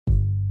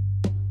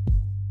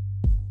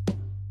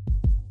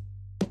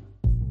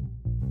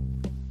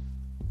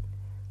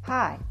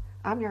Hi,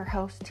 I'm your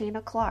host,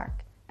 Tina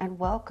Clark, and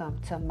welcome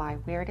to my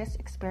Weirdest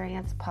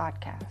Experience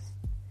podcast.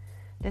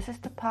 This is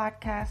the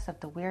podcast of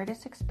the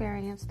weirdest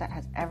experience that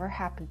has ever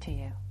happened to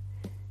you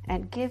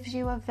and gives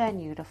you a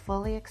venue to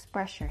fully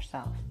express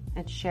yourself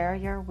and share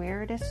your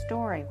weirdest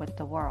story with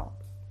the world.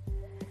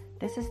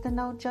 This is the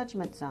No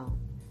Judgment Zone,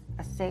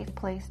 a safe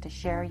place to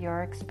share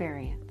your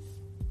experience.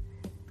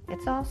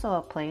 It's also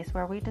a place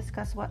where we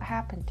discuss what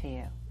happened to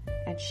you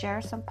and share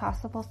some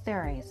possible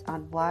theories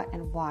on what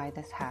and why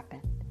this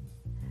happened.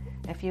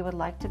 If you would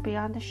like to be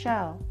on the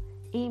show,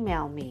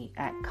 email me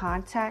at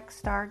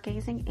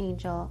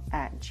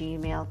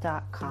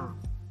contactstargazingangel@gmail.com.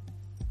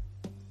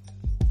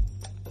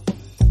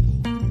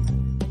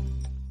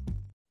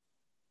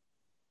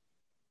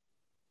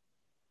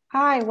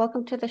 Hi,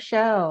 welcome to the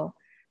show.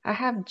 I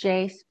have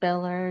Jay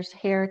Spillers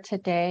here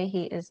today.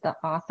 He is the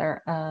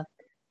author of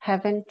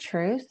Heaven,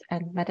 Truth,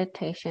 and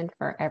Meditation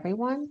for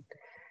Everyone.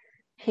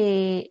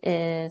 He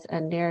is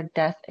a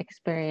near-death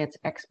experience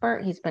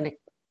expert. He's been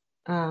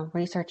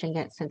researching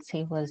it since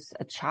he was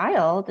a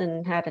child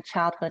and had a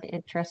childhood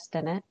interest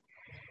in it.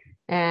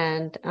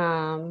 And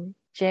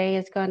Jay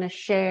is going to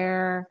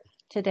share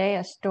today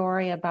a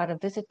story about a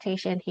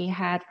visitation he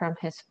had from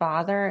his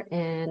father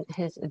in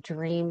his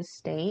dream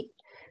state.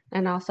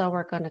 And also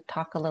we're going to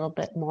talk a little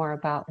bit more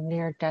about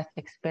near-death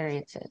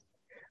experiences.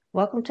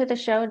 Welcome to the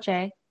show,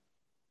 Jay.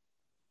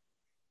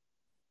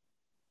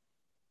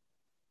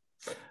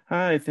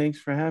 Hi, thanks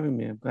for having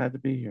me. I'm glad to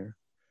be here.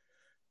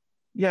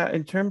 Yeah,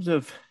 in terms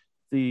of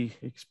the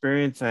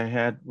experience I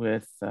had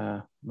with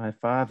my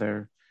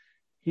father,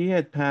 he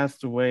had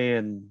passed away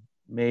in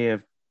May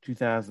of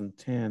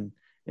 2010,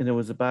 and it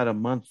was about a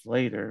month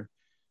later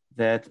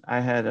that I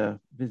had a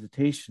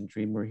visitation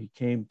dream where he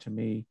came to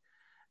me,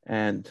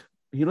 and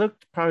he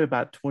looked probably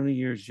about 20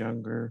 years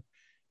younger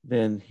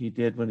than he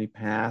did when he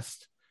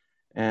passed,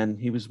 and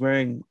he was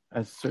wearing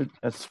a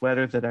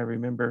sweater that I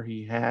remember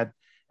he had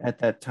at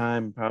that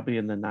time, probably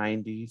in the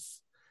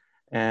 90s,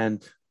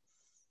 and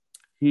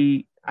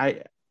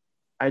I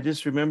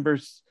just remember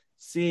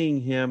seeing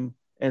him,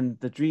 and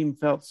the dream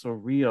felt so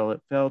real.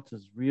 It felt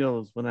as real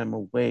as when I'm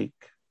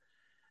awake.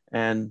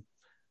 And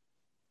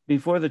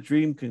before the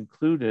dream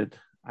concluded,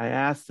 I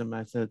asked him,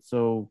 I said,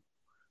 so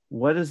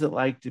what is it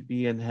like to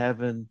be in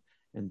heaven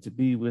and to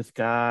be with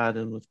God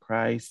and with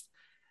Christ?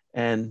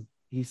 And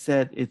he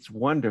said, it's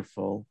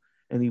wonderful.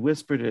 And he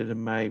whispered it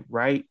in my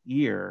right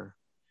ear.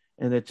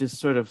 And it just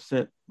sort of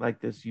sent like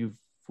this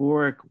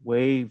euphoric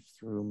wave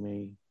through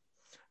me.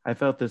 I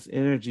felt this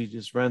energy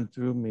just run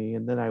through me,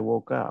 and then I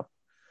woke up.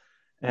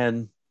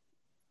 And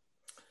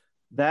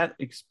that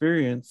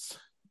experience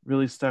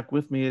really stuck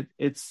with me.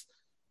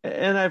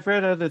 And I've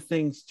read other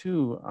things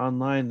too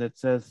online that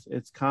says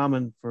it's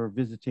common for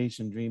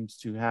visitation dreams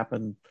to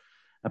happen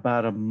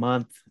about a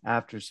month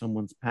after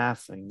someone's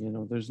passing. You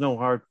know, there's no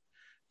hard,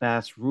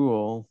 fast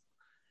rule,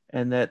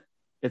 and that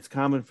it's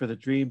common for the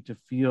dream to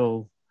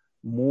feel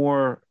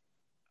more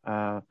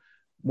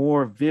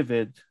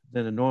vivid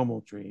than a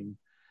normal dream.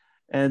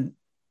 And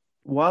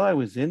while I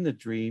was in the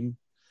dream,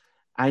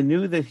 I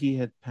knew that he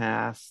had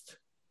passed,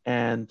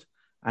 and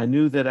I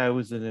knew that I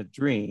was in a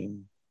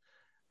dream,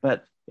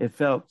 but it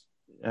felt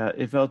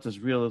as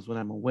real as when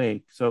I'm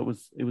awake. So it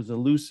was a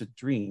lucid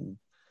dream,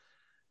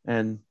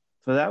 and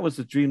so that was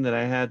the dream that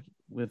I had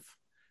with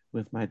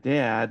my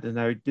dad, and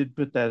I did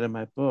put that in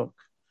my book,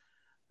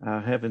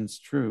 Heaven's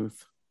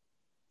Truth.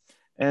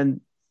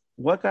 And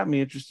what got me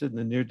interested in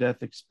the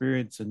near-death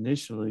experience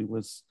initially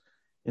was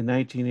in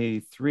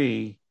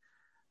 1983.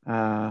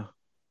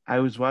 I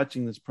was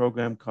watching this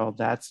program called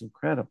That's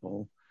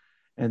Incredible,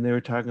 and they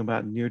were talking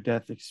about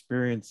near-death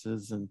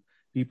experiences and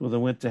people that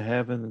went to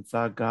heaven and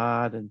saw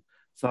God and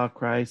saw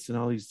Christ and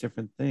all these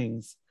different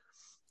things.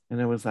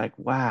 And I was like,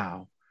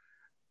 wow,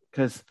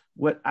 because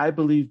what I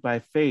believe by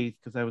faith,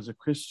 because I was a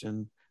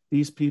Christian,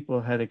 these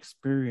people had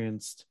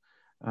experienced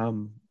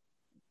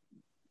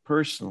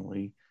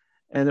personally.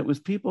 And it was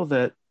people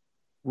that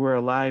were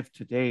alive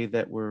today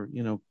that were,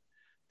 you know,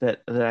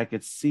 that I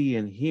could see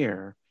and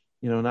hear,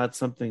 you know, not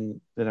something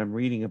that I'm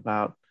reading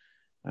about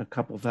a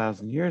couple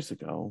thousand years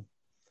ago.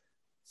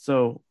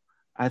 So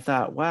I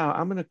thought, wow,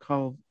 I'm going to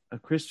call a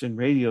Christian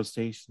radio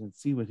station and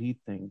see what he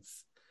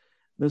thinks.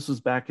 This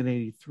was back in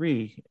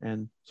 83.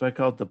 And so I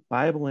called the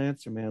Bible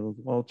Answer Man with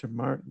Walter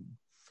Martin.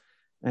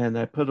 And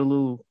I put a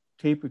little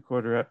tape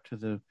recorder up to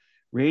the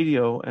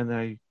radio and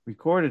I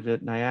recorded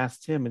it, and I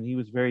asked him, and he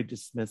was very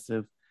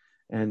dismissive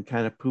and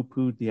kind of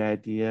poo-pooed the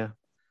idea.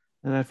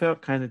 And I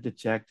felt kind of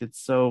dejected.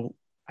 So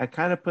I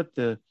kind of put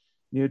the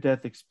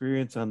near-death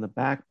experience on the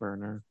back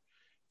burner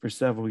for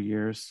several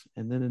years.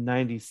 And then in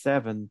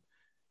 97,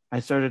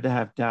 I started to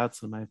have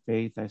doubts in my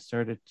faith. I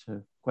started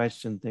to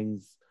question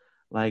things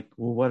like,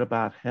 well, what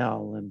about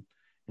hell? And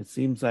it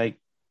seems like,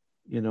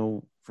 you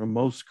know, for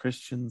most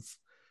Christians,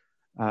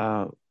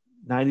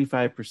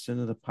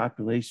 95% of the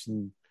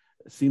population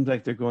seems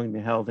like they're going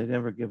to hell. They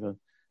never give a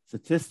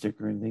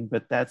statistic or anything,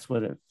 but that's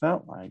what it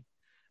felt like.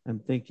 I'm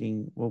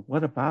thinking, well,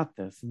 what about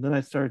this? And then I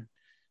started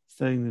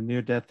studying the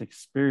near-death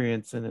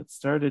experience, and it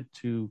started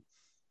to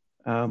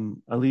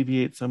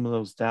alleviate some of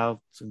those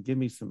doubts and give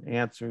me some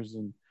answers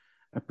and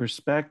a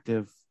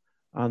perspective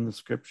on the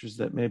scriptures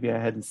that maybe I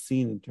hadn't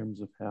seen in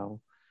terms of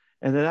hell.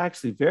 And it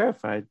actually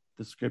verified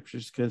the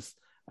scriptures because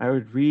I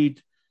would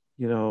read,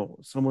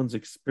 someone's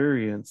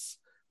experience,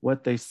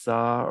 what they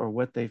saw or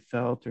what they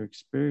felt or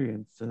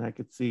experienced. And I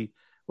could see,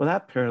 well,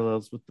 that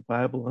parallels with the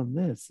Bible on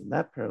this, and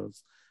that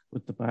parallels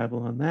with the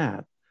Bible on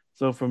that.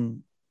 So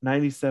from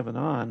 97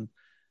 on,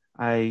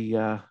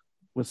 I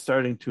was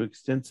starting to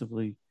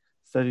extensively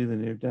study the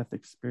near-death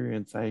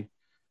experience. I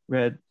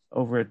read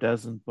over a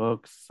dozen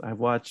books. I've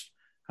watched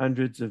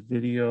hundreds of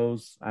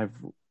videos.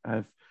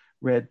 I've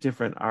read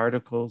different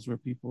articles where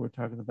people were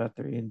talking about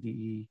their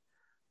NDE,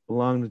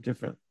 belonged to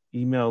different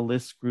email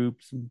list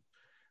groups and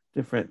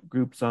different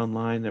groups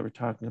online that were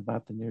talking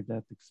about the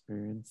near-death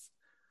experience.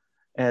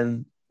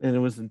 And it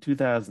was in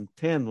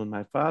 2010 when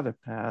my father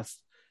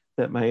passed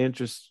that my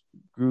interest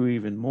grew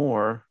even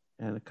more.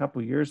 And a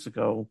couple years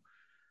ago,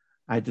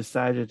 I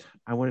decided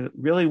I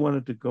really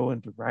wanted to go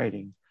into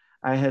writing.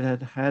 I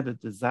had a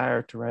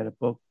desire to write a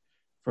book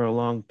for a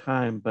long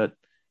time, but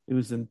it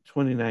was in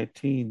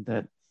 2019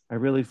 that I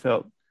really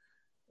felt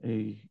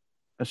a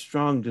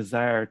strong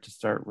desire to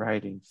start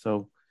writing.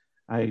 So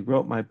I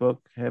wrote my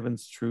book,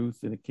 Heaven's Truth,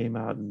 and it came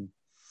out in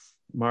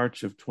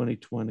March of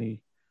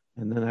 2020.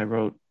 And then I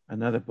wrote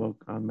another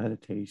book on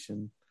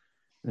meditation,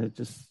 and it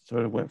just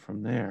sort of went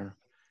from there.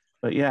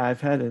 But yeah,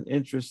 I've had an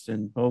interest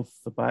in both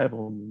the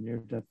Bible and the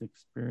near-death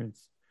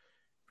experience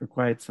for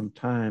quite some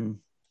time.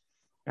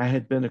 I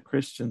had been a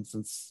Christian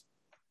since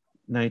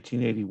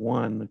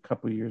 1981, a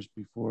couple of years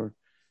before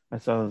I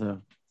saw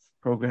the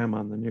program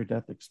on the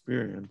near-death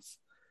experience.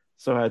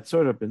 So I'd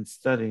sort of been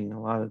studying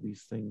a lot of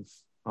these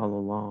things all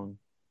along.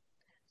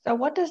 So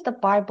what does the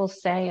Bible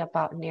say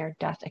about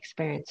near-death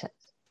experiences?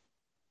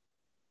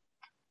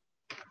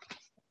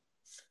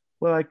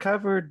 Well, I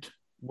covered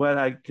what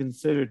I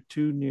considered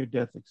two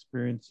near-death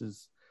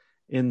experiences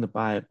in the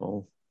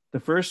Bible. The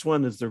first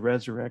one is the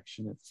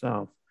resurrection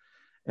itself.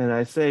 And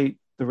I say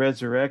the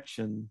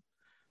resurrection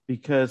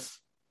because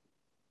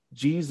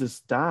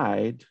Jesus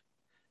died,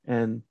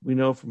 and we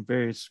know from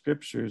various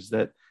scriptures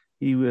that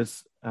he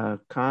was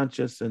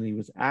conscious and he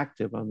was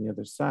active on the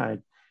other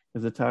side,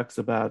 as it talks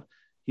about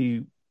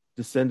he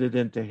descended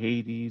into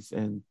Hades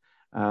and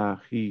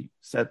he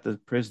set the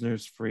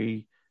prisoners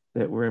free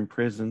that were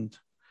imprisoned.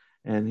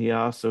 And he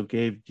also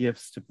gave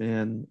gifts to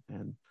men.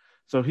 And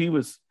so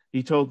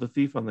he told the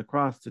thief on the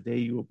cross, today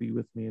you will be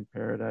with me in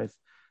paradise.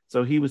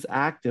 So he was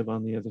active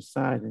on the other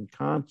side and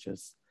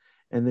conscious.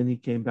 And then he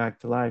came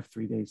back to life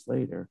 3 days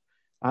later.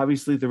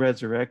 Obviously, the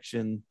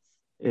resurrection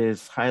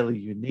is highly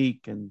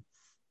unique. And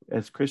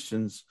as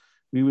Christians,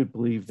 we would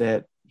believe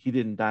that he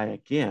didn't die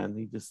again.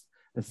 He just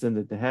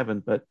ascended to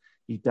heaven, but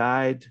he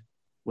died,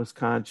 was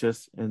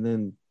conscious, and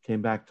then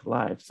came back to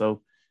life.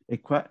 So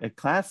it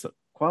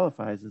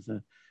qualifies as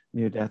a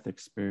near-death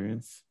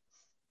experience.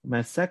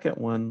 My second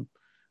one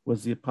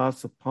was the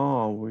Apostle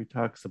Paul, where he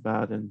talks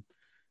about in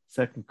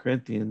 2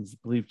 Corinthians, I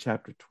believe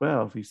chapter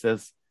 12, he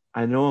says,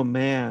 I know a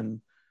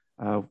man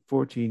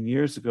 14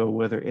 years ago,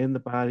 whether in the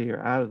body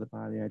or out of the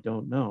body, I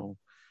don't know,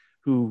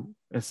 who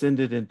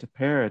ascended into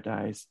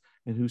paradise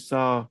and who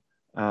saw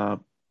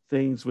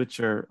things which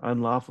are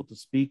unlawful to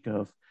speak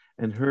of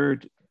and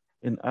heard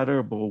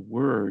unutterable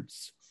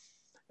words.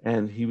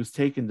 And he was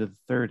taken to the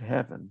third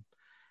heaven.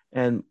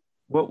 And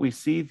what we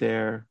see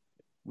there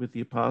with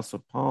the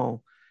Apostle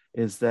Paul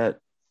is that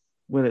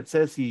when it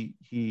says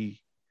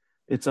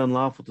it's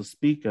unlawful to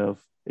speak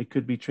of, it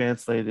could be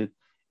translated,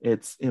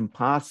 it's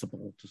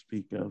impossible to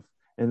speak of.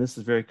 And this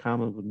is very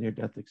common with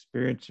near-death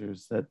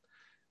experiencers, that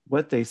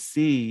what they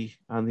see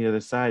on the other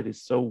side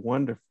is so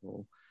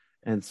wonderful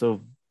and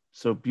so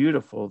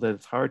beautiful that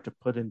it's hard to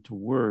put into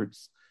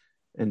words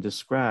and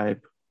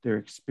describe their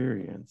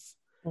experience.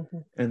 Mm-hmm.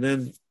 And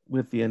then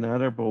with the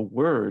unutterable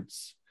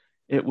words,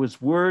 it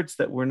was words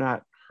that were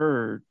not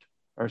heard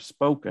or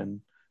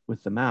spoken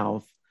with the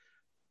mouth.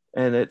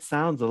 And it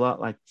sounds a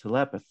lot like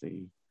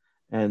telepathy.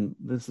 And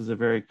this is a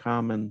very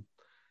common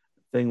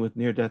thing with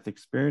near-death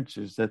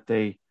experiences, that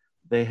they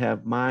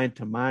have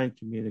mind-to-mind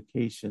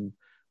communication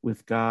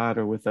with God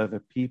or with other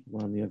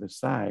people on the other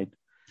side.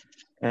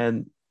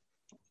 And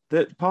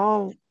that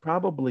Paul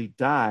probably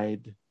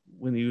died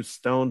when he was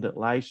stoned at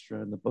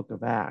Lystra in the book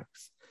of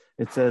Acts.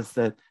 It says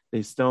that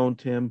they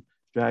stoned him,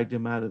 dragged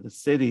him out of the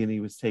city, and he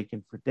was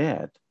taken for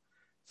dead.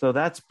 So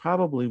that's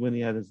probably when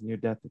he had his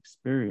near-death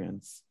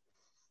experience.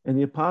 And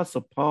the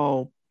Apostle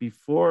Paul,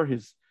 before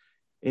his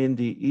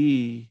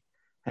NDE,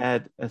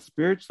 had a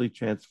spiritually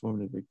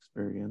transformative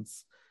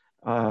experience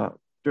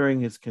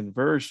during his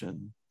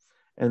conversion.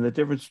 And the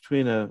difference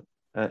between a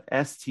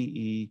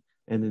STE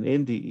and an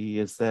NDE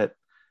is that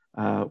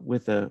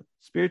with a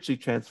spiritually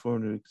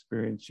transformative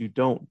experience, you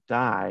don't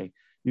die.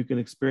 You can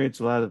experience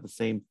a lot of the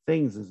same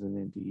things as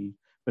an NDE,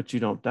 but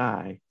you don't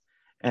die.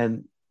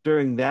 And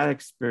during that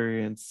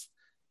experience,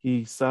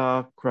 he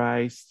saw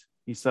Christ,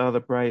 he saw the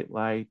bright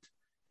light,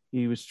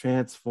 he was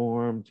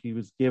transformed, he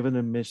was given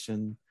a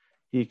mission,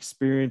 he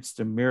experienced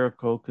a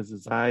miracle because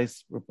his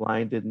eyes were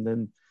blinded, and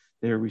then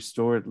they're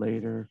restored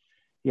later.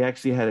 He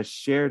actually had a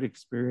shared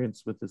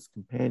experience with his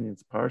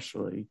companions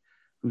partially,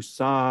 who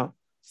saw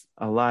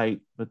a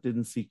light but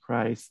didn't see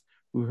Christ,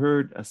 who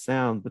heard a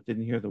sound but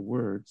didn't hear the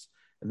words.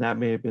 And that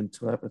may have been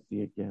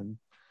telepathy again.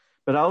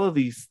 But all of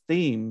these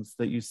themes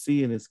that you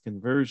see in his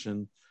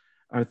conversion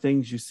are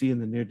things you see in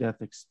the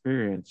near-death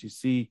experience. You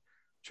see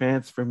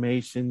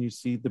transformation, you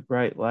see the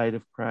bright light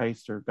of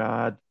Christ or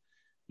God,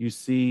 you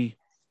see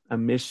a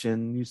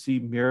mission, you see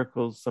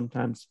miracles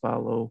sometimes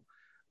follow,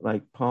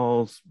 like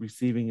Paul's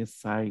receiving his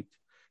sight.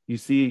 You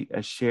see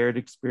a shared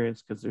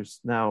experience because there's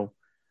now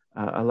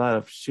a lot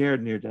of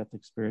shared near-death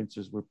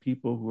experiences where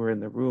people who are in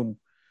the room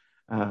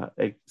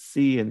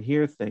see and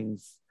hear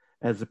things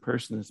as the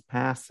person is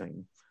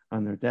passing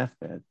on their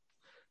deathbed.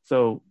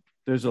 So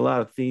there's a lot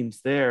of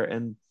themes there.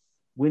 And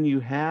when you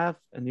have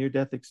a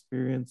near-death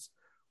experience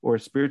or a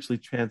spiritually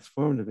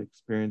transformative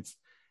experience,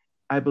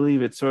 I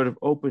believe it sort of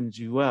opens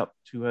you up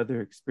to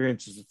other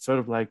experiences. It's sort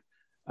of like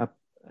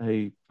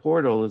a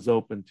portal is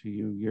open to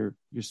you.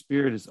 Your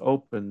spirit is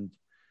opened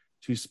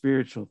to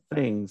spiritual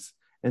things.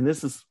 And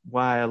this is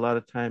why a lot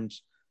of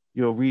times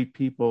you'll read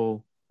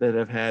people that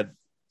have had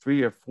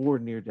 3 or 4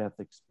 near-death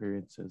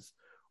experiences,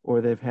 or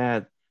they've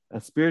had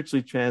a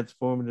spiritually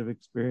transformative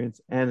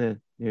experience and a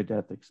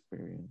near-death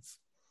experience.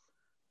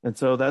 And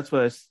so that's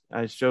what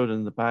I showed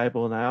in the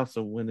Bible. And I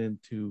also went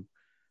into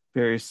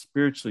various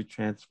spiritually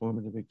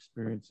transformative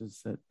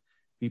experiences that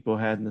people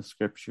had in the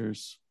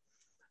scriptures,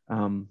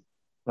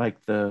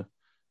 like the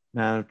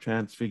Mount of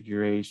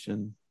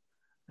Transfiguration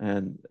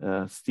and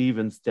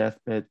Stephen's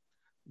deathbed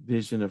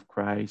vision of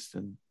Christ.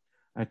 And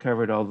I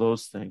covered all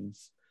those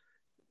things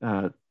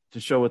to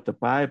show what the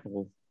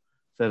Bible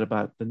said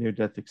about the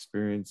near-death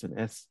experience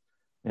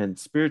and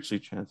spiritually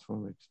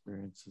transformed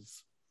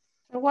experiences.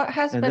 So what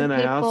has and been then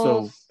I also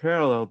people's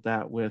paralleled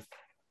that with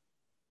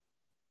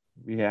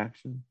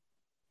reaction.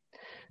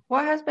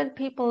 what has been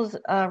people's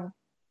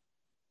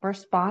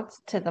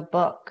response to the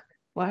book?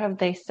 What have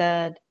they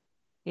said?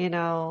 You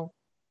know,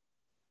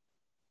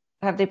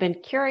 have they been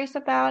curious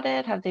about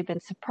it? Have they been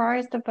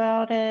surprised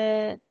about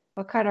it?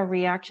 What kind of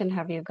reaction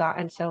have you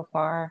gotten so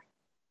far?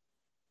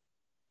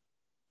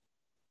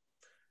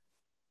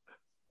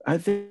 I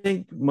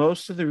think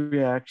most of the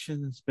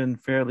reaction has been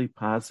fairly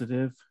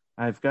positive.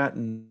 I've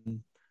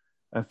gotten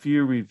a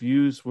few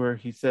reviews where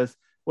he says,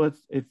 well,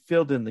 it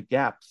filled in the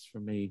gaps for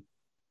me,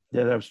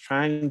 that I was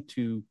trying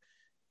to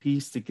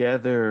piece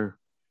together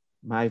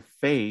my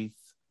faith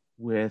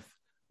with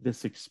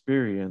this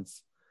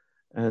experience.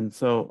 And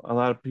so a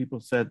lot of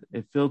people said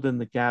it filled in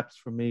the gaps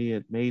for me.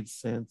 It made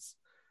sense.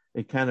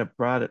 It kind of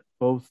brought it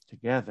both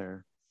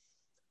together,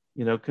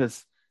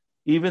 because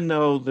even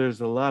though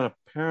there's a lot of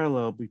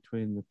parallel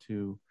between the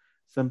two,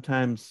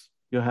 sometimes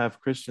you'll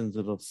have Christians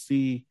that'll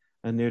see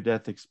a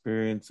near-death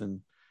experience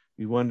and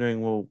be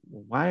wondering, well,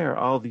 why are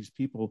all these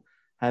people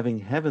having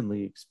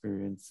heavenly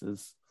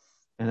experiences?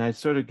 And I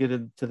sort of get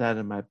into that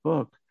in my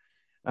book.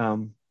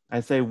 I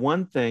say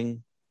one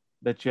thing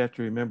that you have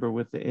to remember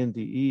with the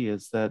NDE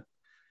is that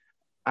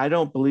I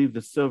don't believe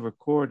the silver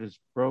cord is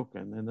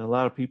broken. And a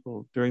lot of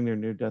people during their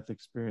near-death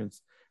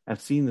experience have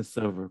seen the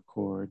silver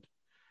cord.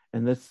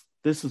 And this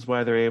is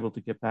why they're able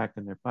to get back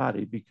in their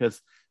body,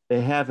 because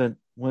they haven't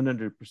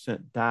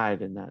 100%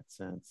 died in that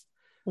sense.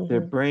 Mm-hmm.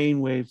 Their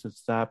brain waves have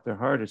stopped, their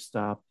heart has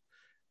stopped,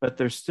 but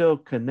they're still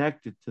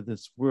connected to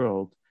this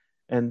world.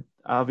 And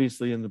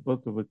obviously in the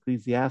book of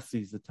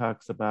Ecclesiastes, it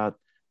talks about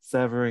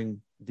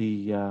severing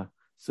the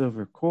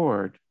silver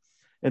cord.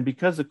 And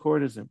because the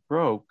cord isn't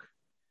broke,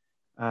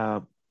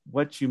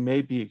 what you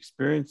may be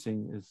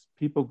experiencing is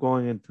people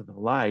going into the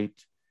light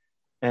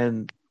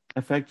and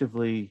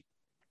effectively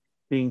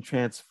being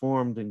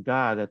transformed in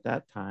God at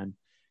that time.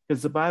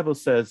 Because the Bible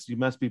says you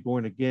must be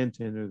born again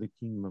to enter the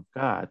kingdom of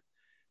God.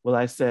 Well,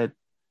 I said,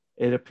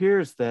 it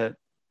appears that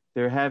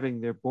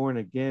they're born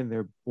again,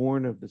 they're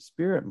born of the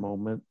Spirit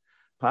moment,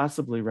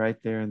 possibly right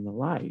there in the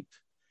light.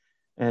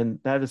 And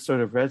that has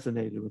sort of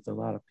resonated with a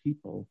lot of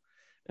people.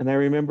 And I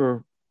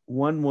remember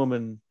one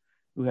woman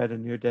who had a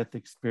near-death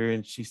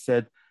experience, she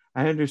said,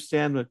 I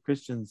understand what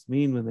Christians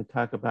mean when they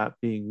talk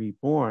about being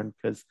reborn,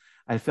 because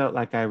I felt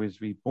like I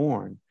was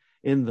reborn.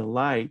 In the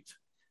light,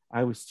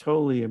 I was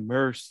totally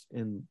immersed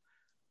in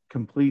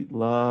complete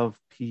love,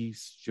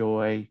 peace,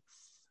 joy,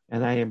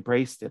 and I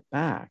embraced it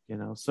back,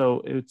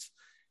 So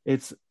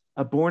it's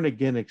a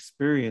born-again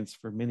experience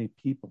for many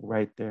people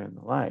right there in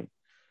the light.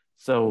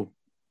 So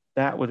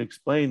that would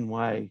explain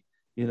why,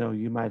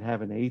 you might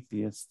have an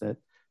atheist that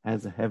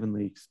has a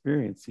heavenly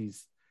experience.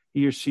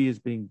 He or she is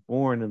being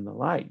born in the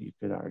light, you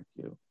could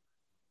argue.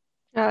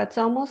 It's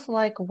almost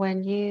like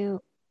when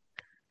you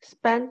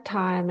spend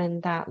time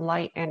in that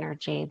light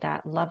energy,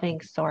 that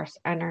loving source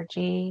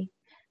energy,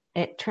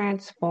 it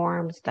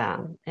transforms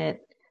them. It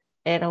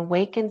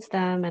awakens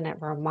them and it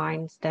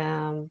reminds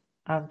them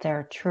of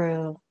their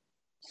true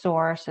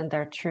source and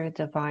their true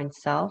divine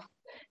self.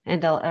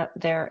 And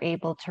they're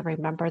able to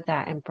remember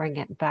that and bring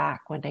it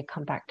back when they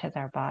come back to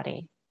their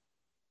body.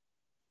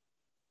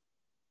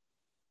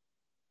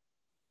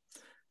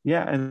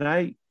 Yeah, and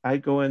I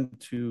go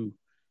into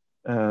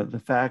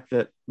the fact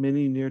that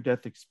many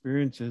near-death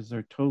experiences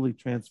are totally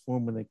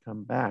transformed when they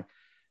come back.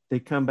 They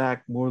come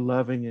back more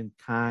loving and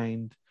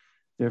kind.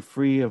 They're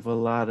free of a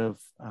lot of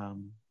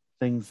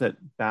things that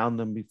bound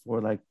them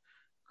before, like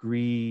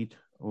greed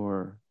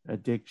or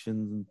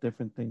addictions and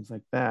different things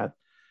like that.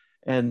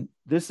 And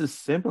this is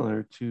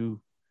similar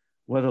to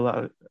what a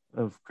lot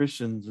of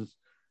Christians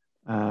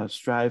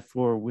strive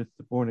for with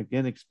the born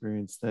again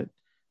experience, that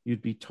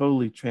you'd be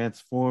totally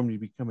transformed, you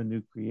become a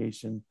new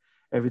creation,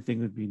 everything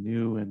would be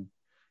new. And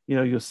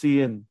you'll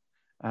see in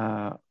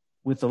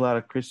with a lot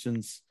of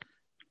Christians,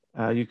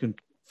 you can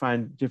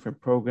find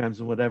different programs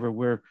and whatever,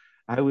 where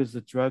I was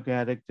a drug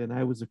addict and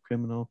I was a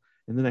criminal,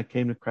 and then I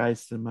came to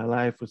Christ and my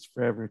life was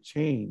forever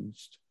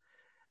changed.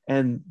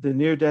 And the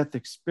near-death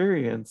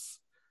experience,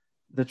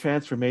 the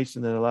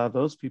transformation that a lot of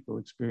those people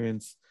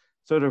experience,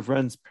 sort of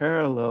runs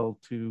parallel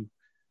to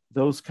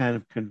those kind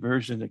of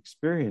conversion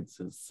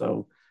experiences.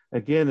 So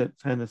again, it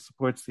kind of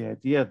supports the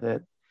idea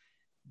that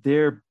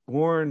they're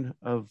born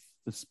of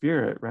the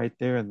Spirit right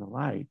there in the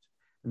light,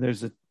 and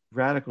there's a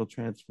radical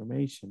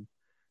transformation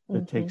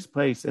that takes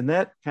place. And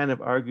that kind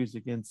of argues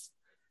against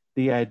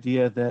the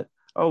idea that,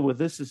 oh, well,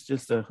 this is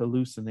just a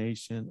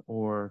hallucination,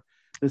 or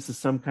this is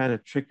some kind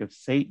of trick of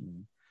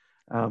Satan,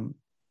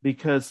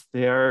 because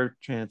they are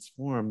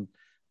transformed.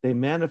 They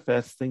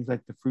manifest things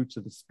like the fruits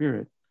of the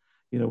Spirit,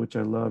 which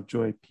are love,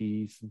 joy,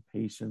 peace, and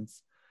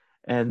patience.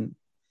 And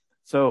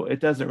so it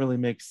doesn't really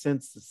make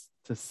sense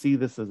to see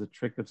this as a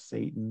trick of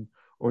Satan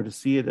or to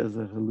see it as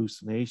a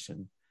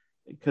hallucination,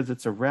 because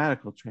it's a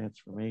radical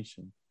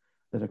transformation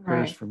that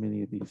occurs for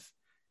many of these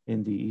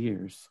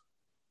NDEers.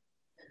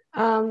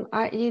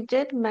 You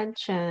did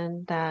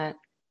mention that,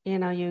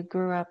 you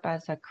grew up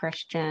as a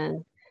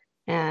Christian,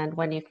 and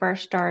when you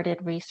first started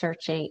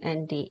researching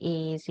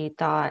NDEs, you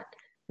thought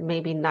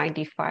maybe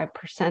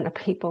 95% of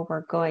people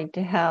were going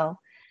to hell.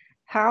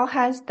 How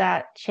has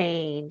that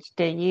changed?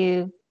 Do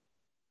you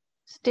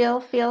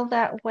still feel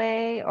that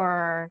way,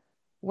 or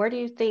where do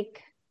you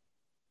think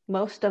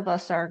most of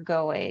us are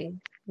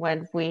going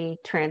when we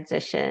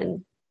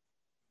transition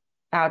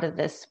out of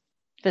this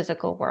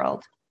physical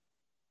world?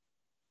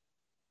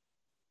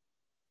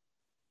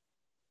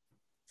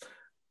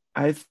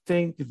 I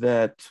think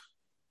that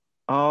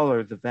all,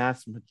 or the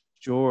vast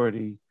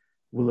majority,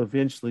 will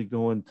eventually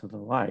go into the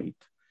light.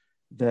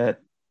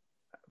 That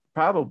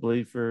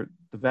probably for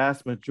the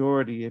vast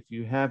majority, if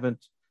you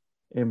haven't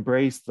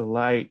embraced the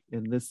light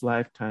in this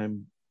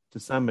lifetime to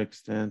some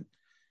extent,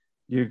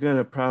 you're going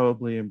to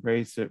probably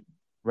embrace it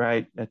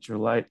right at your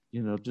light,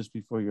 just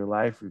before your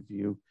life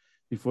review,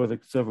 before the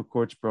silver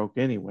cords broke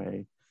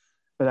anyway.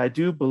 But I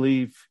do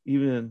believe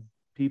even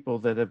people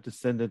that have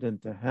descended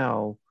into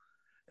hell,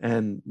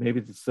 and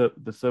maybe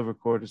the silver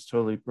cord is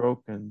totally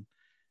broken,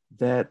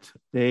 that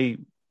they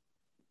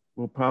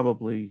will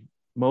probably,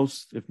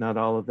 most, if not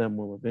all of them,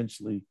 will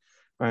eventually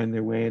find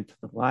their way into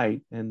the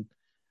light. And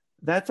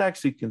that's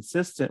actually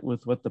consistent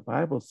with what the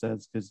Bible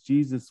says, because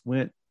Jesus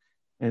went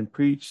and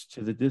preached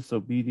to the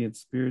disobedient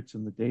spirits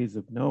in the days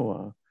of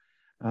Noah,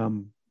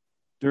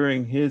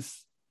 during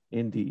his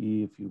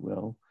NDE, if you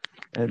will.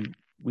 And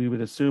we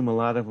would assume a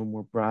lot of them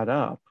were brought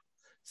up.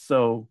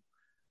 So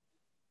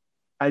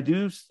I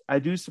do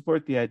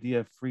support the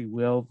idea of free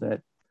will,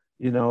 that,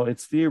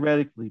 it's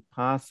theoretically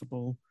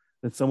possible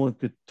that someone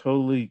could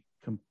totally,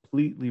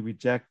 completely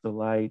reject the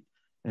light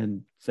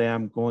and say,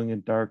 I'm going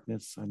in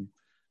darkness, I'm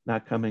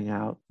not coming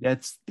out.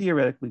 That's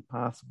theoretically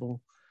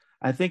possible.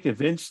 I think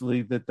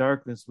eventually the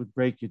darkness would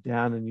break you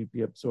down and you'd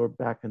be absorbed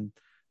back into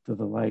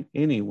the light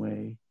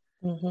anyway.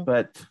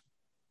 But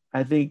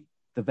I think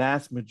the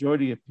vast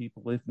majority of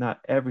people, if not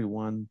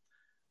everyone,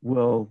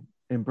 will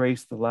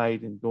embrace the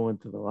light and go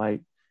into the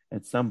light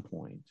at some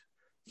point.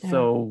 Yeah.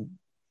 So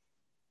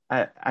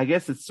I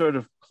guess it's sort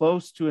of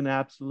close to an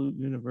absolute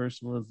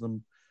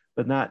universalism,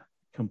 but not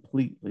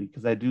completely,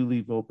 because I do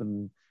leave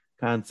open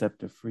the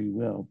concept of free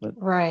will. But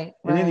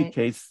in any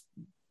case,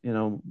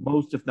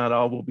 most, if not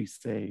all, will be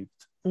saved.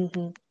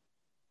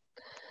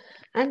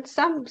 And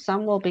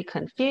some will be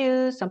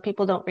confused. Some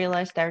people don't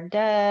realize they're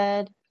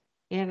dead.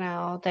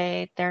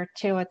 They're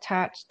too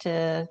attached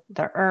to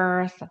the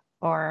earth,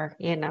 or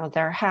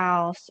their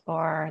house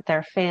or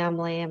their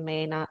family, and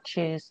may not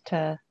choose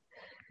to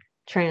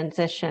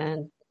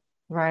transition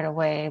right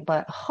away.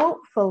 But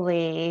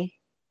hopefully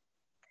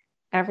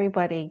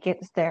everybody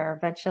gets there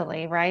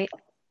eventually, right?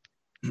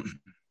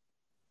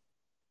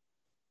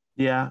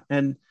 Yeah.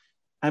 And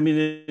I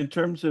mean, in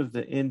terms of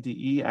the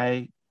NDE,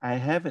 I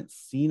haven't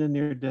seen a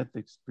near-death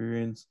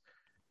experience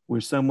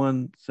where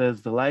someone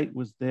says the light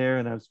was there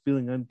and I was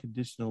feeling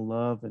unconditional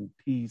love and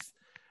peace,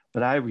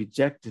 but I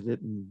rejected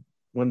it and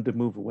wanted to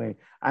move away.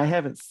 I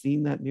haven't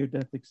seen that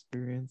near-death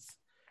experience.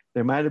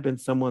 There might have been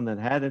someone that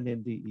had an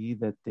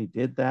NDE that they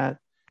did that,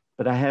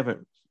 but I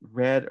haven't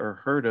read or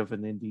heard of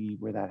an NDE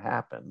where that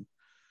happened.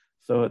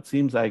 So it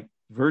seems like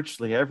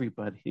virtually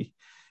everybody,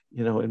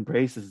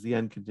 embraces the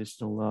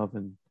unconditional love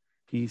and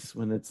peace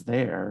when it's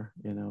there,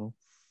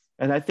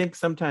 And I think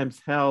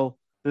sometimes hell,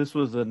 this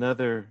was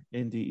another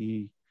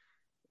NDE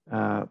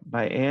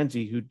by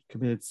Angie, who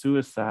committed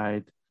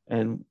suicide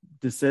and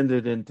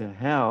descended into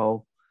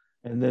hell.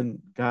 And then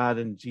God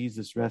and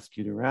Jesus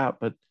rescued her out.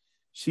 But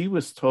she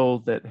was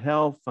told that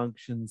hell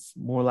functions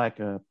more like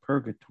a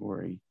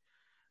purgatory,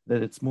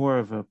 that it's more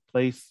of a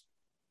place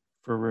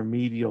for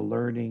remedial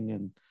learning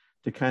and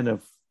to kind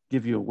of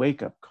give you a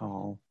wake up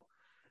call.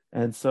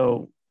 And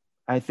so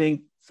I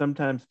think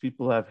sometimes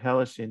people have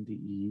hellish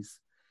NDEs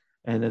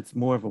and it's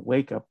more of a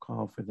wake up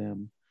call for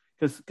them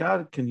because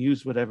God can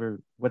use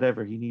whatever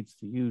he needs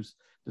to use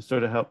to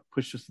sort of help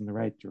push us in the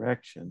right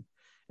direction.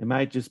 It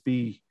might just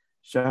be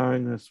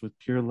showering us with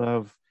pure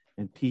love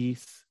and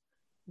peace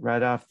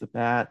right off the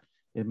bat.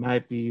 It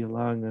might be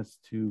allowing us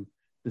to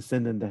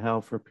descend into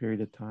hell for a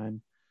period of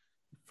time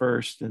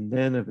first, and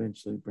then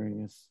eventually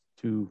bring us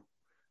to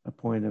a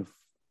point of,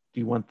 do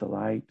you want the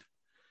light?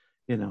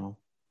 You know.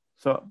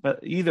 So, but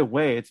either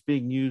way, it's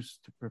being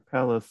used to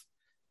propel us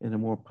in a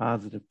more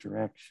positive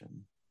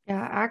direction.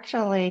 Yeah,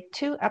 actually,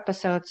 2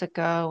 episodes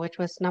ago, which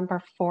was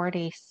number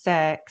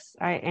 46,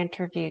 I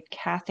interviewed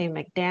Kathy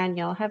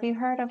McDaniel. Have you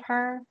heard of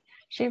her?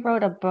 She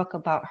wrote a book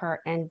about her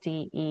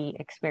NDE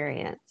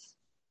experience.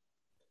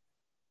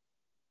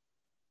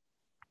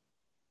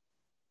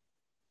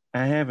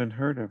 I haven't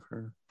heard of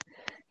her.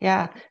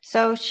 Yeah,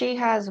 so she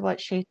has what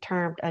she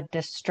termed a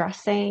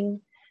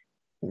distressing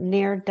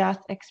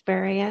near-death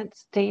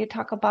experience. Do you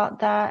talk about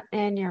that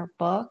in your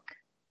book?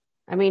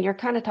 I mean, you're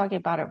kind of talking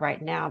about it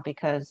right now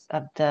because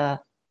of the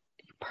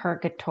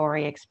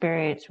purgatory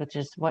experience, which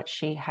is what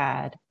she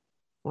had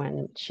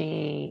when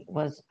she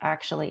was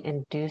actually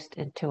induced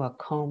into a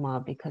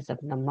coma because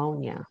of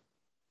pneumonia.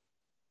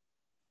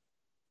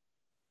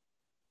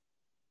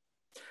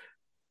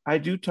 I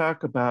do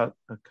talk about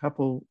a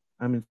couple,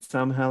 I mean,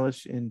 some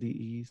hellish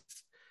NDEs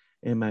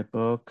in my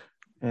book.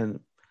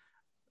 And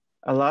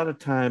a lot of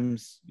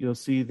times you'll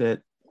see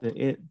that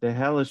the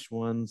hellish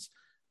ones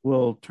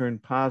will turn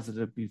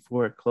positive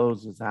before it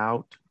closes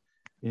out,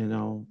 you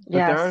know.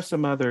 But there are Yes.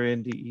 some other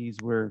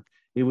NDEs where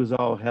it was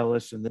all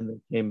hellish and then they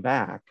came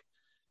back,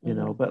 you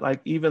know. Mhm. But like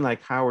even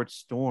like Howard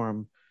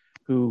Storm,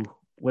 who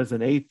was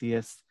an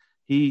atheist,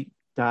 he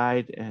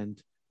died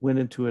and went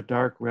into a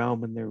dark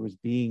realm and there was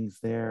beings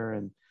there.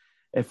 And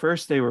at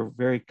first they were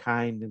very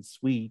kind and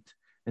sweet,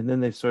 and then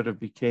they sort of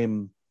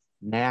became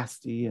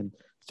nasty and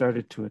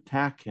started to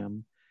attack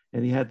him.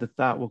 And he had the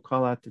thought, we'll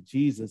call out to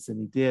Jesus, and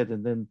he did.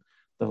 And then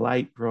the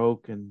light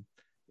broke and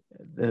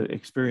the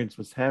experience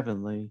was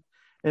heavenly.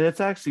 And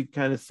it's actually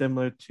kind of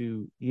similar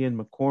to Ian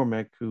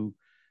McCormick, who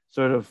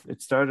sort of,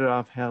 it started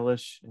off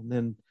hellish and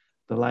then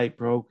the light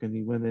broke and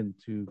he went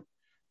into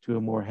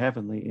a more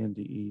heavenly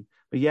NDE.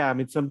 But yeah, I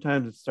mean,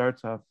 sometimes it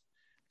starts off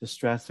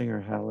distressing or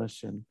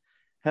hellish. And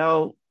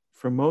hell,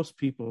 for most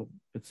people,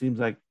 it seems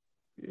like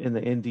in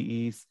the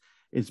NDEs,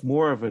 is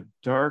more of a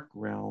dark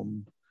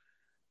realm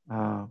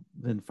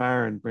than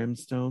fire and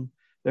brimstone.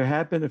 There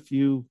have been a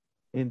few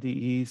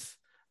NDEs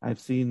I've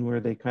seen where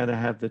they kind of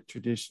have the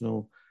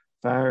traditional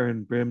fire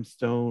and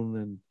brimstone,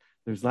 and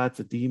there's lots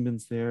of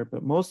demons there.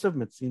 But most of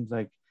them, it seems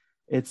like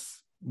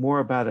it's more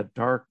about a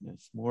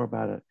darkness, more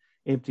about an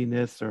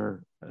emptiness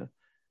or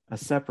a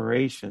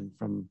separation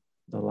from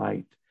the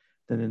light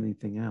than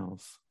anything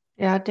else.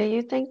 Yeah, do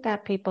you think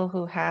that people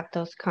who have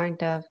those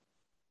kind of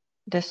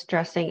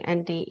distressing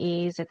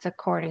NDEs, it's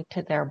according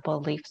to their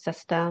belief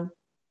system,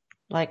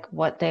 like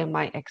what they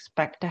might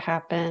expect to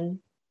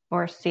happen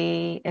or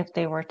see if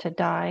they were to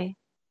die?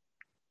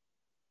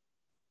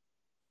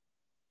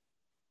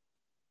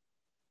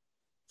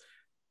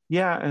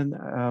 Yeah,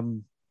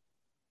 and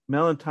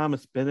Mel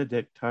Thomas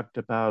Benedict talked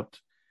about,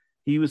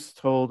 he was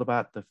told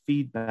about the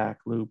feedback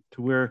loop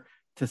to where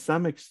to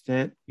some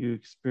extent you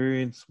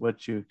experience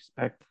what you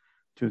expect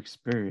to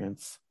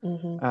experience,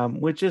 Hmm.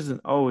 which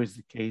isn't always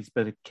the case,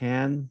 but it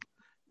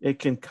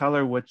can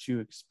color what you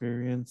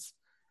experience.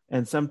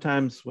 And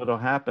sometimes what'll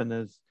happen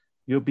is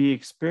you'll be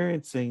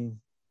experiencing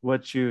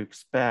what you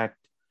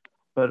expect,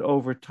 but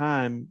over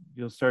time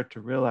you'll start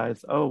to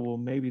realize, oh, well,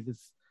 maybe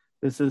this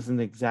isn't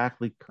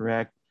exactly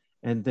correct.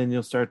 And then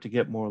you'll start to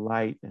get more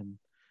light and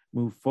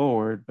move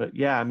forward. But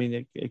yeah, I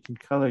mean, it can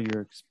color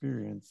your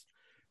experience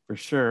for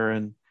sure.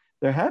 And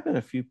there have been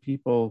a few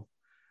people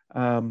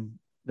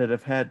that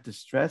have had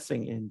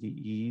distressing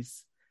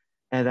NDEs,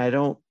 and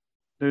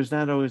there's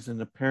not always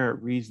an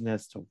apparent reason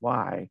as to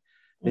why.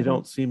 They Hmm.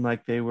 don't seem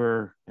like they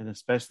were an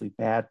especially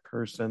bad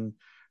person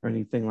or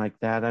anything like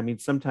that. I mean,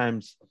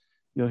 sometimes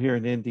you'll hear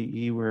an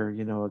NDE where,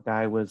 you know, a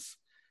guy was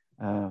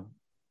uh,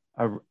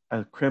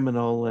 a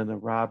criminal and a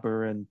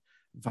robber and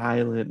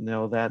violent and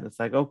all that. And it's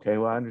like, okay,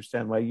 well, I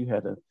understand why you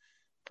had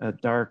a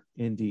dark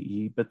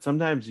NDE, but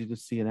sometimes you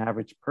just see an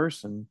average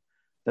person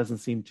doesn't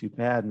seem too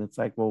bad. And it's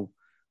like, well,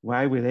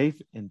 why were they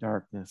in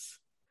darkness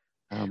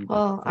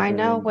Well, for I their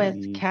know with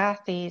NDE?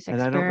 Kathy's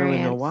And I don't really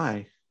know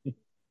experience,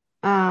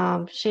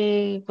 why.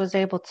 she was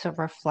able to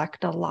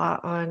reflect a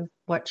lot on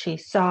what she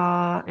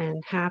saw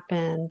and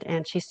happened.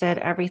 And she said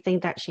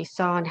everything that she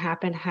saw and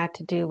happened had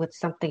to do with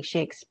something she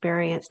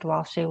experienced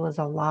while she was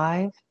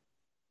alive.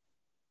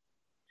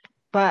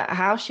 But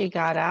how she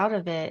got out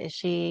of it is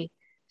she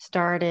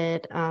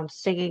started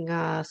singing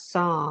a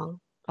song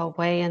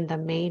away in the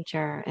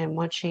manger. And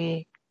once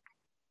she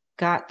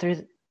got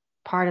through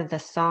part of the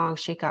song,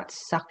 she got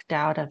sucked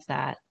out of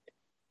that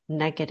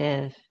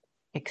negative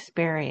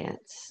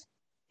experience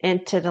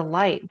into the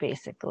light,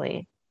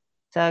 basically.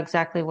 So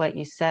exactly what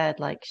you said,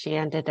 like she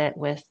ended it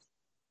with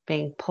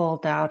being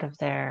pulled out of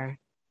there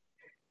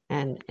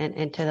and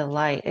into the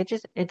light.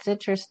 It's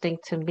interesting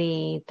to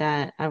me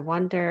that I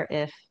wonder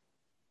if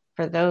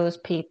for those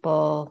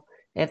people,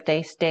 if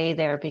they stay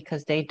there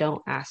because they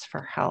don't ask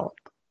for help,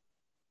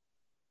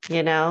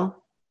 you know?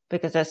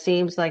 Because it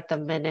seems like the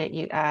minute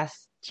you ask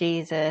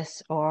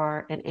Jesus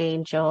or an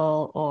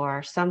angel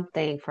or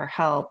something for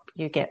help,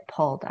 you get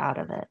pulled out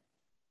of it.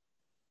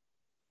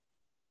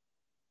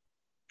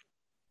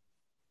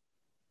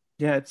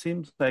 Yeah, it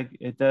seems like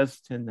it does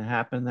tend to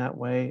happen that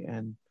way.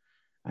 And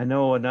I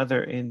know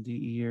another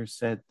NDEer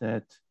said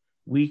that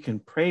we can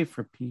pray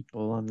for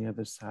people on the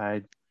other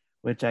side,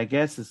 which I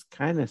guess is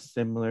kind of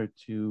similar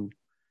to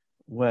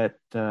what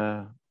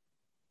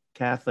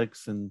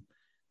Catholics and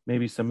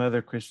maybe some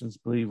other Christians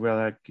believe, where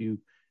like you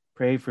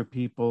pray for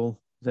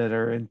people that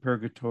are in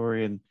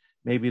purgatory and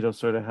maybe it'll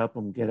sort of help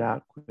them get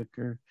out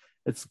quicker.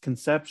 It's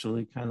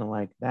conceptually kind of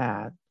like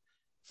that.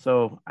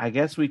 So I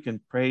guess we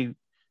can pray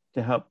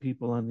to help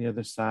people on the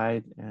other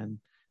side and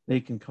they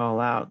can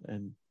call out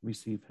and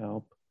receive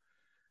help.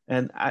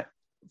 And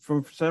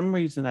for some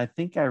reason, I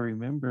think I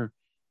remember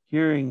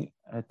hearing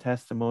a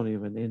testimony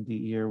of an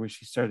NDEer where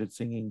she started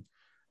singing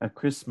a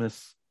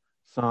Christmas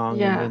song and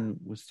Yeah, then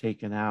was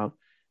taken out.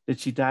 Did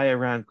she die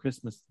around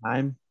Christmas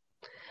time?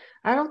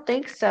 I don't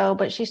think so,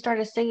 but she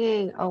started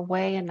singing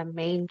Away in the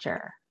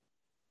Manger.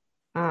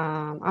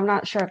 I'm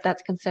not sure if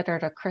that's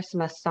considered a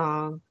Christmas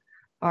song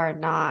or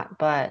not,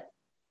 but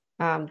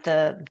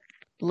the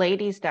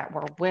ladies that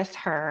were with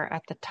her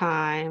at the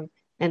time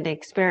and the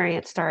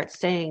experience started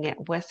singing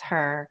it with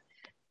her.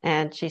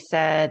 And she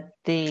said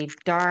the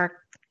dark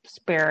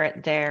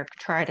spirit there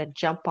tried to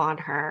jump on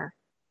her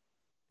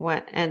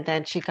and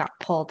then she got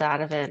pulled out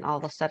of it and all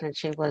of a sudden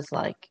she was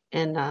like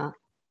in the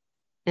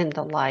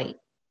light.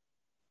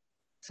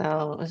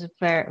 So it was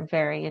very,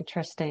 very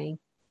interesting.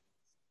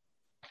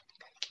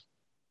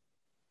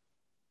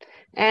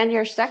 And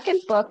your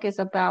second book is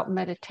about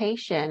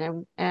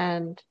meditation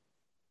and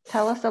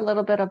tell us a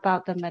little bit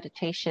about the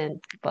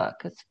meditation book.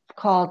 It's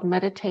called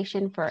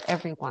Meditation for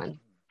Everyone.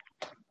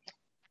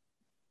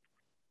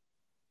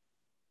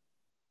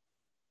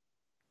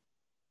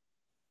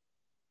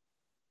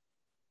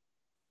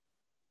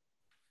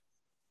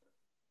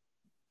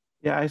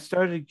 Yeah, I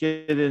started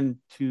getting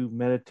into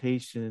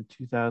meditation in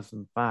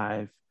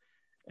 2005.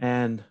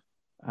 And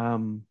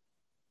um,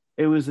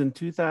 it was in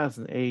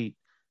 2008,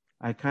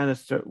 I kind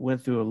of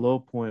went through a low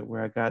point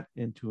where I got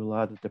into a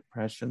lot of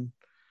depression.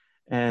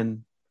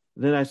 And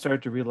then I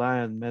started to rely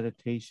on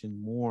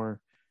meditation more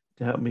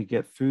to help me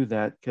get through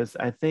that. Because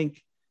I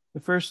think the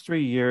first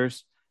 3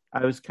 years,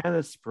 I was kind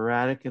of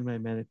sporadic in my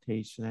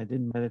meditation. I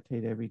didn't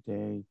meditate every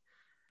day.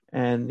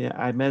 And yeah,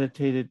 I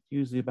meditated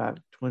usually about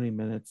 20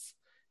 minutes,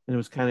 and it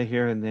was kind of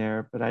here and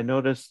there. But I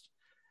noticed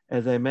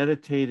as I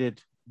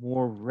meditated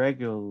more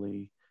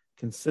regularly,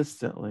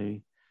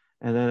 consistently,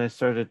 and then I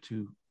started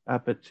to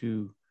up it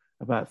to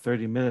about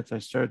 30 minutes, I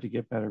started to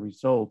get better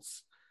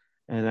results.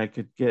 And I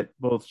could get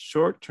both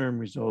short term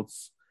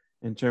results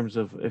in terms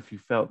of if you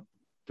felt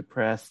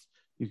depressed,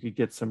 you could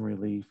get some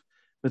relief.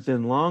 But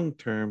then long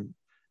term,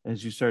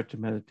 as you start to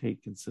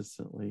meditate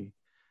consistently,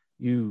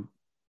 you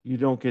you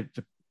don't get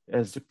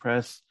as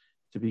depressed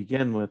to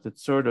begin with. It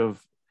sort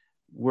of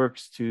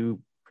works to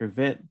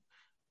prevent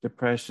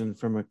depression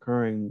from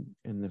occurring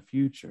in the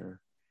future.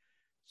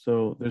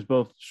 So there's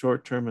both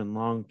short term and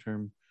long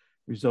term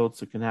results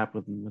that can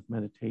happen with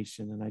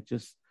meditation. And I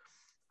just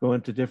go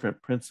into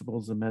different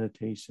principles of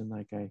meditation.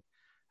 Like I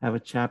have a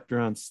chapter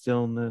on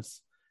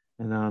stillness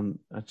and on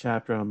a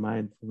chapter on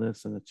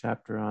mindfulness and a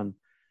chapter on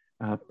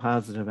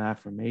positive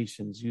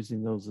affirmations,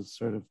 using those as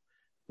sort of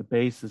the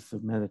basis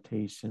of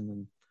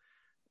meditation.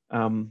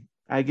 And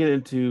I get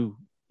into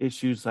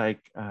issues like,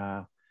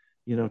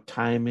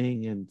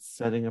 timing and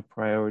setting a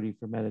priority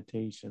for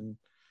meditation.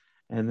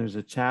 And there's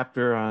a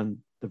chapter on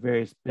the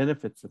various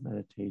benefits of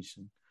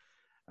meditation.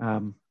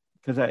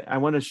 Because I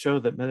want to show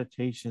that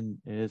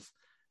meditation is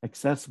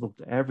accessible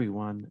to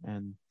everyone.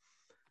 And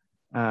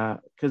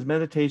because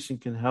meditation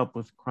can help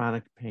with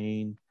chronic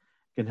pain,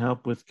 can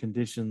help with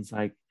conditions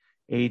like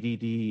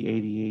ADD,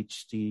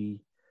 ADHD.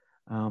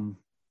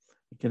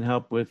 It can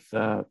help with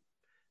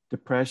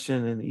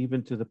depression and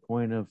even to the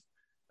point of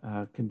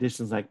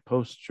conditions like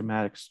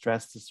post-traumatic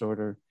stress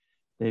disorder.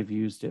 They've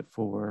used it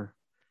for.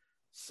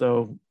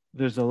 So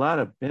there's a lot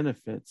of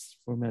benefits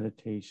for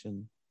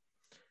meditation.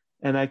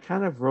 And I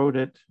kind of wrote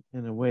it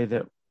in a way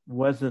that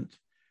wasn't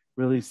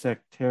really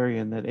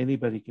sectarian, that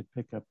anybody could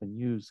pick up and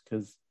use,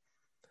 because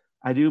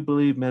I do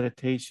believe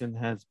meditation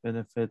has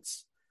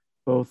benefits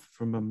both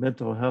from a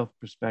mental health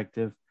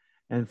perspective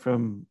and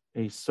from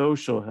a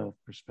social health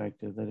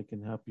perspective, that it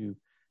can help you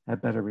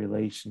have better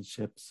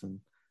relationships and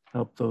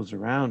help those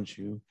around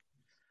you.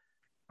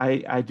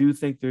 I do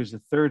think there's a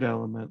third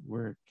element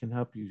where it can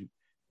help you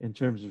in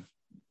terms of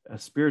a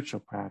spiritual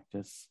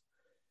practice,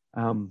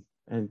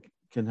 and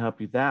can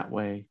help you that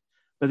way.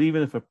 But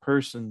even if a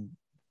person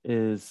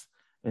is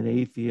an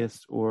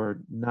atheist or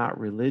not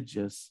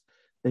religious,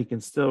 they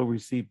can still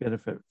receive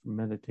benefit from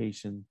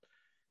meditation,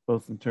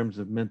 both in terms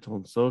of mental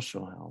and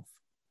social health.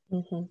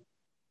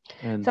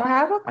 Mm-hmm. And So I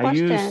have a I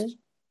used question.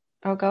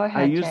 Oh, go I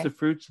ahead, used Jay. the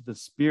fruits of the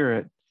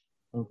spirit.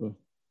 Okay.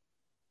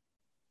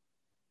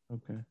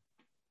 Okay.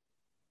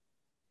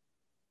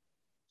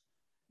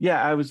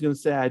 Yeah, I was going to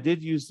say I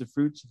did use the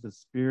fruits of the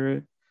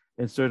spirit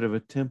as sort of a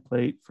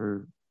template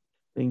for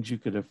things you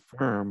could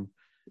affirm.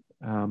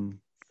 Um,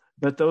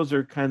 but those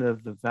are kind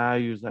of the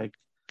values like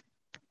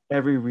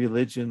every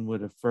religion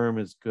would affirm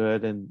as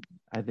good. And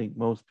I think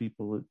most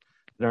people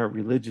that aren't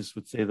religious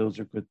would say those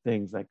are good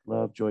things like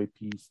love, joy,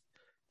 peace,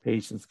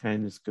 patience,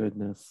 kindness,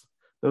 goodness.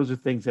 Those are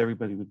things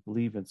everybody would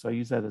believe in. So I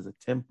use that as a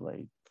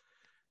template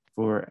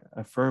for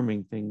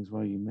affirming things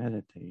while you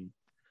meditate.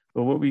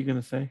 But what were you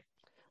going to say?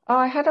 Oh,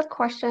 I had a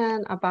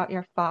question about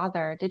your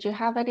father. Did you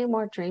have any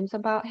more dreams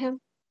about him?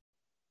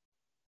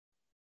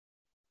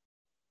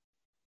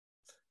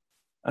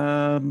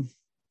 Um,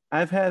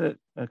 I've had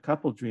a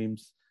couple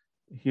dreams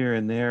here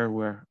and there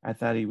where I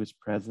thought he was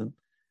present.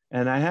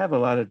 And I have a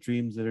lot of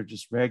dreams that are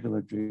just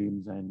regular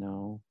dreams, I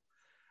know.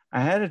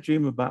 I had a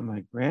dream about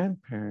my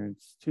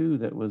grandparents too,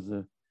 that was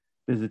a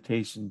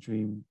visitation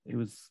dream. It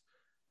was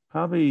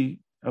probably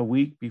a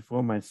week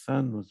before my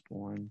son was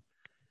born.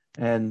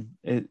 And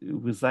it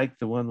was like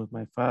the one with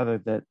my father,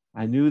 that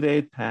I knew they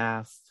had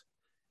passed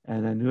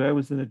and I knew I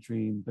was in a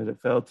dream, but it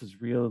felt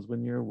as real as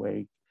when you're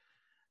awake.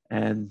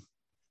 And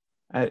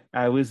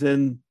I was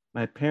in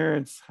my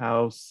parents'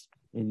 house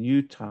in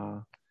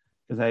Utah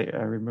because I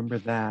remember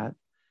that.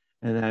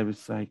 And I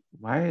was like,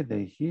 why are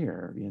they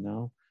here?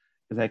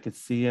 Because I could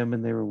see them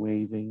and they were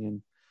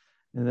waving.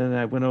 And then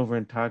I went over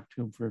and talked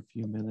to them for a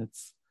few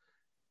minutes.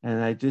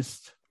 And I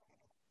just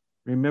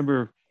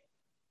remember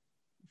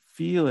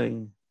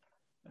feeling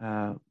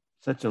uh,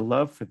 such a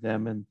love for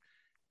them. And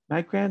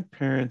my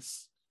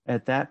grandparents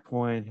at that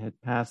point had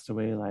passed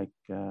away like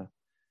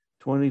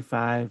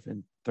 25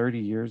 and 30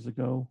 years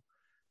ago.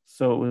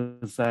 So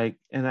it was like,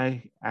 and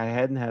I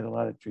hadn't had a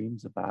lot of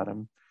dreams about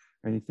them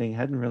or anything,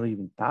 hadn't really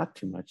even thought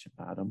too much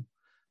about them.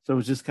 So it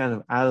was just kind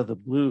of out of the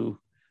blue,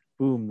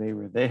 boom, they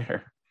were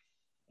there.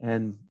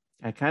 And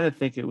I kind of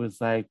think it was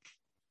like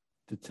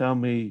to tell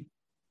me,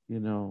 you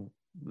know,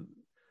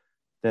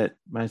 that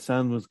my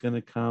son was going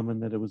to come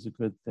and that it was a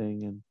good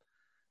thing and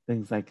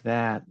things like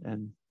that.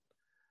 And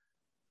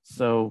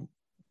so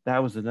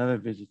that was another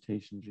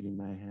visitation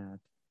dream I had.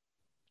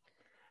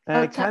 And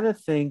Oh, I kind of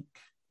think,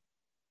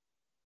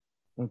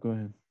 oh, go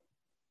ahead.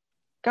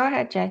 go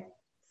ahead, Jay.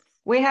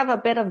 We have a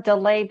bit of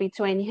delay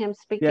between him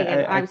Yeah, speaking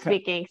and I'm I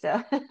speaking,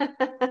 so.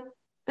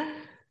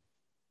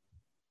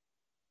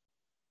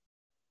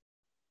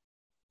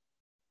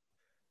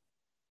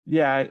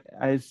 yeah,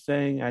 I was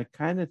saying I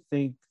kind of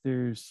think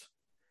there's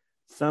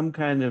some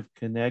kind of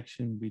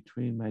connection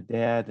between my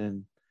dad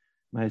and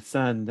my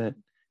son, that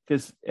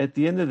because at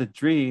the end of the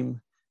dream,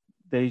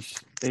 they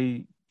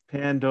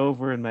panned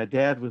over and my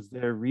dad was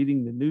there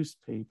reading the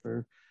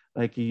newspaper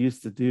like he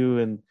used to do,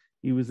 and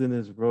he was in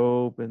his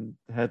robe and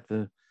had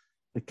the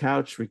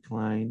couch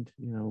reclined,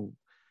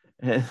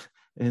 and,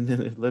 and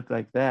then it looked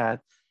like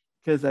that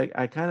because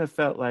I kind of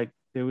felt like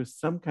there was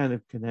some kind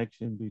of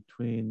connection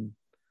between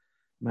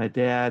my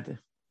dad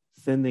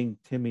sending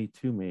Timmy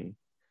to me,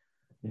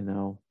 you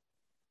know,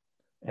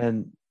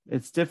 and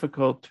it's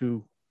difficult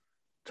to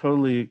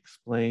totally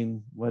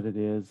explain what it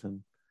is.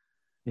 And,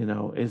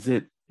 is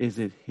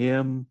it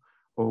him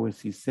or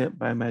was he sent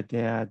by my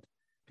dad?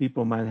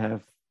 People might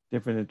have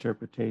different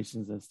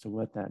interpretations as to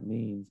what that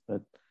means,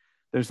 but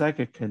there's like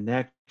a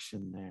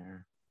connection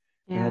there.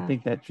 And I Yeah.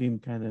 think that dream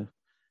kind of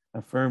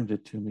affirmed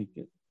it to me.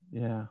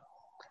 Yeah.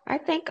 I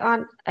think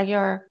on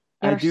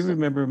I do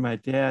remember my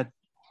dad.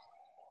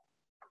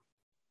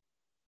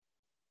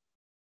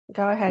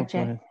 go Oh, ahead, go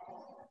Jay. ahead.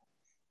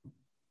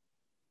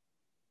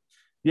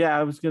 Yeah,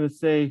 I was going to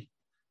say,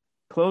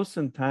 close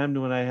in time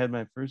to when I had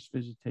my first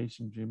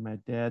visitation dream, my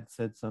dad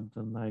said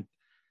something like,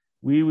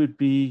 we would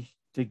be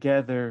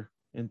together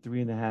in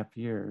 3.5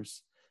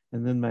 years.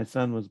 And then my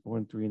son was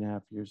born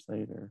 3.5 years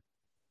later.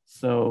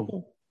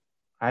 So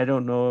I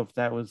don't know if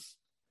that was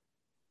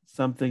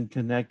something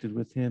connected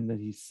with him that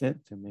he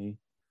sent to me,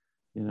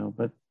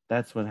 but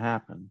that's what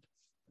happened.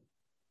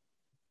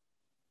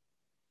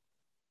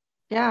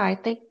 Yeah, I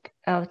think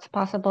it's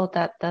possible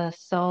that the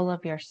soul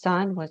of your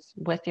son was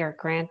with your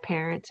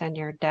grandparents and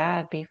your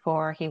dad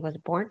before he was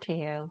born to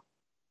you.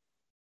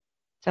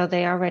 So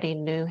they already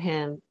knew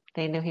him.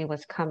 They knew he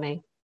was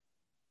coming.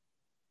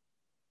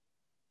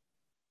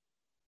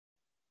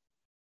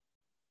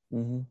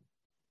 Mm-hmm.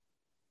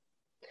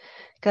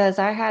 Because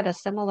I had a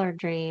similar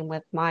dream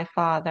with my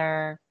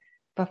father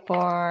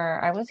before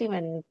I was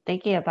even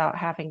thinking about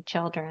having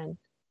children.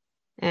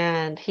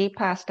 And he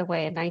passed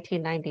away in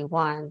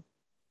 1991.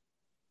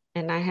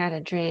 And I had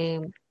a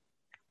dream,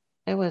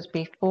 it was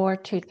before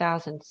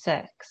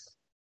 2006.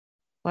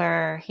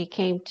 where he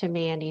came to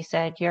me and he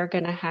said, "You're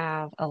going to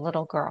have a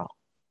little girl."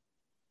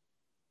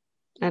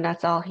 And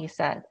that's all he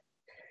said.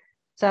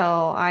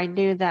 So I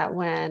knew that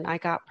when I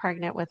got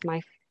pregnant with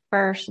my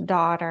first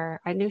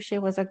daughter, I knew she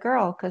was a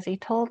girl because he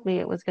told me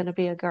it was going to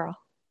be a girl.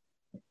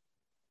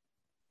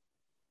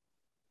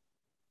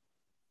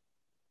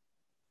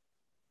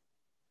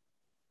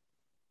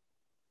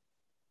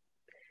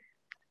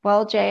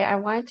 Well, Jay, I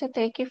wanted to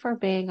thank you for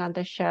being on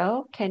the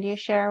show. Can you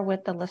share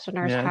with the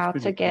listeners Yeah,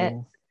 it's pretty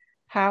cool.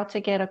 how to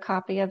get a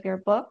copy of your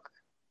book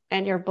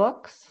and your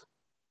books?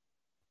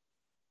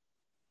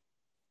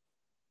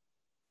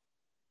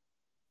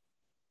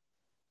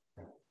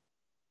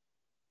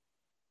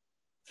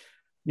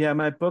 Yeah,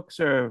 my books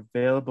are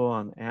available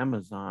on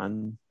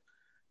Amazon,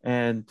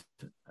 and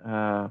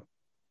uh,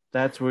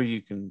 that's where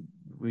you can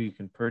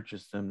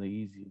purchase them the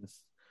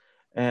easiest.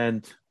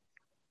 And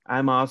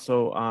I'm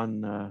also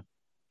on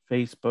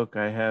Facebook.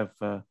 I have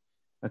a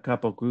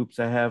couple groups.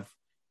 I have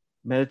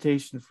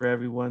Meditation for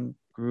Everyone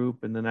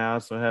group, and then I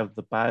also have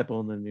the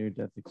Bible and the Near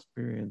Death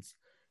Experience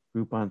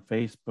group on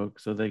Facebook,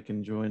 so they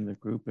can join the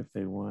group if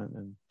they want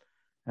and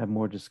have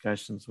more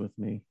discussions with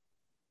me.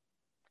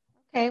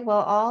 Okay,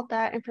 well, all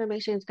that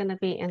information is going to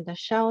be in the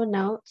show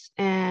notes.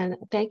 And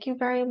thank you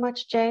very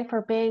much, Jay,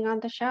 for being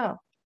on the show.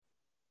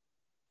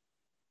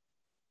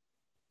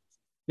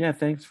 Yeah,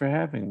 thanks for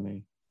having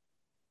me.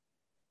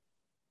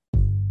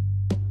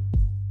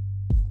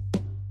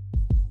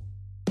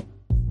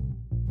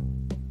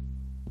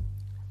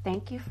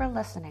 Thank you for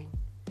listening.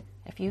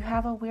 If you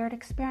have a weird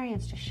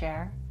experience to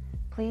share,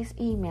 please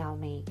email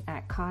me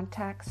at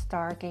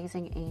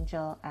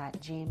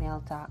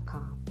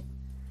contactstargazingangel@gmail.com.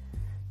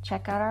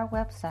 Check out our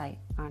website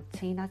on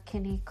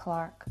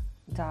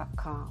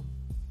tinakinneyclark.com.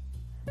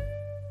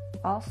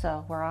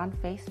 Also, we're on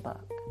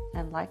Facebook,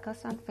 and like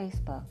us on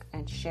Facebook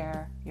and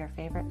share your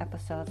favorite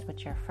episodes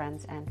with your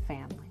friends and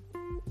family.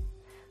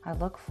 I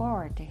look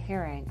forward to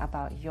hearing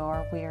about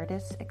your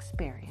weirdest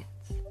experience.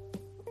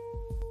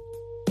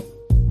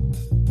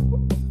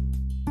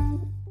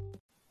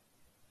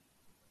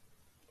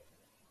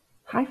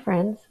 Hi,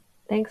 friends.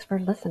 Thanks for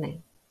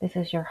listening. This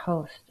is your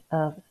host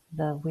of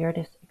the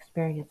Weirdest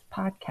Experience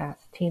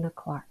podcast, Tina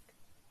Clark.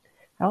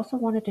 I also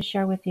wanted to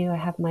share with you I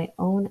have my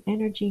own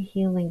energy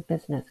healing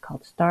business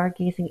called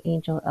Stargazing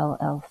Angel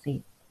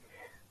LLC.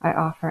 I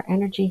offer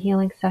energy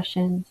healing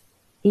sessions,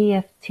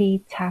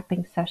 EFT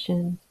tapping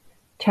sessions,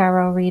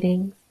 tarot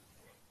readings,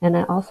 and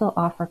I also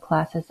offer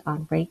classes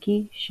on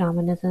Reiki,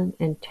 shamanism,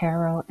 and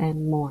tarot,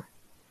 and more.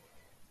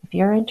 If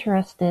you're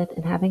interested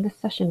in having a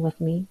session with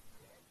me,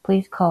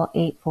 please call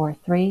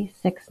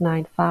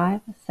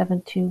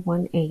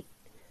 843-695-7218,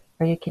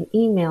 or you can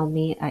email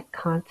me at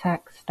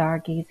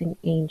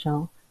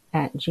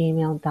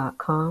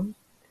contactstargazingangel@gmail.com.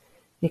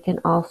 You can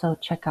also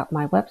check out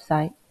my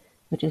website,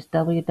 which is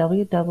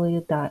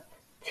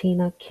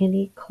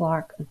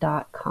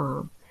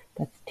www.tinakinneyclark.com.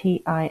 That's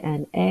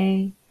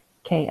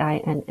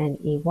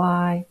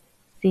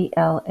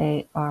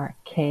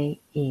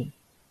TINAKINNEYCLARKE.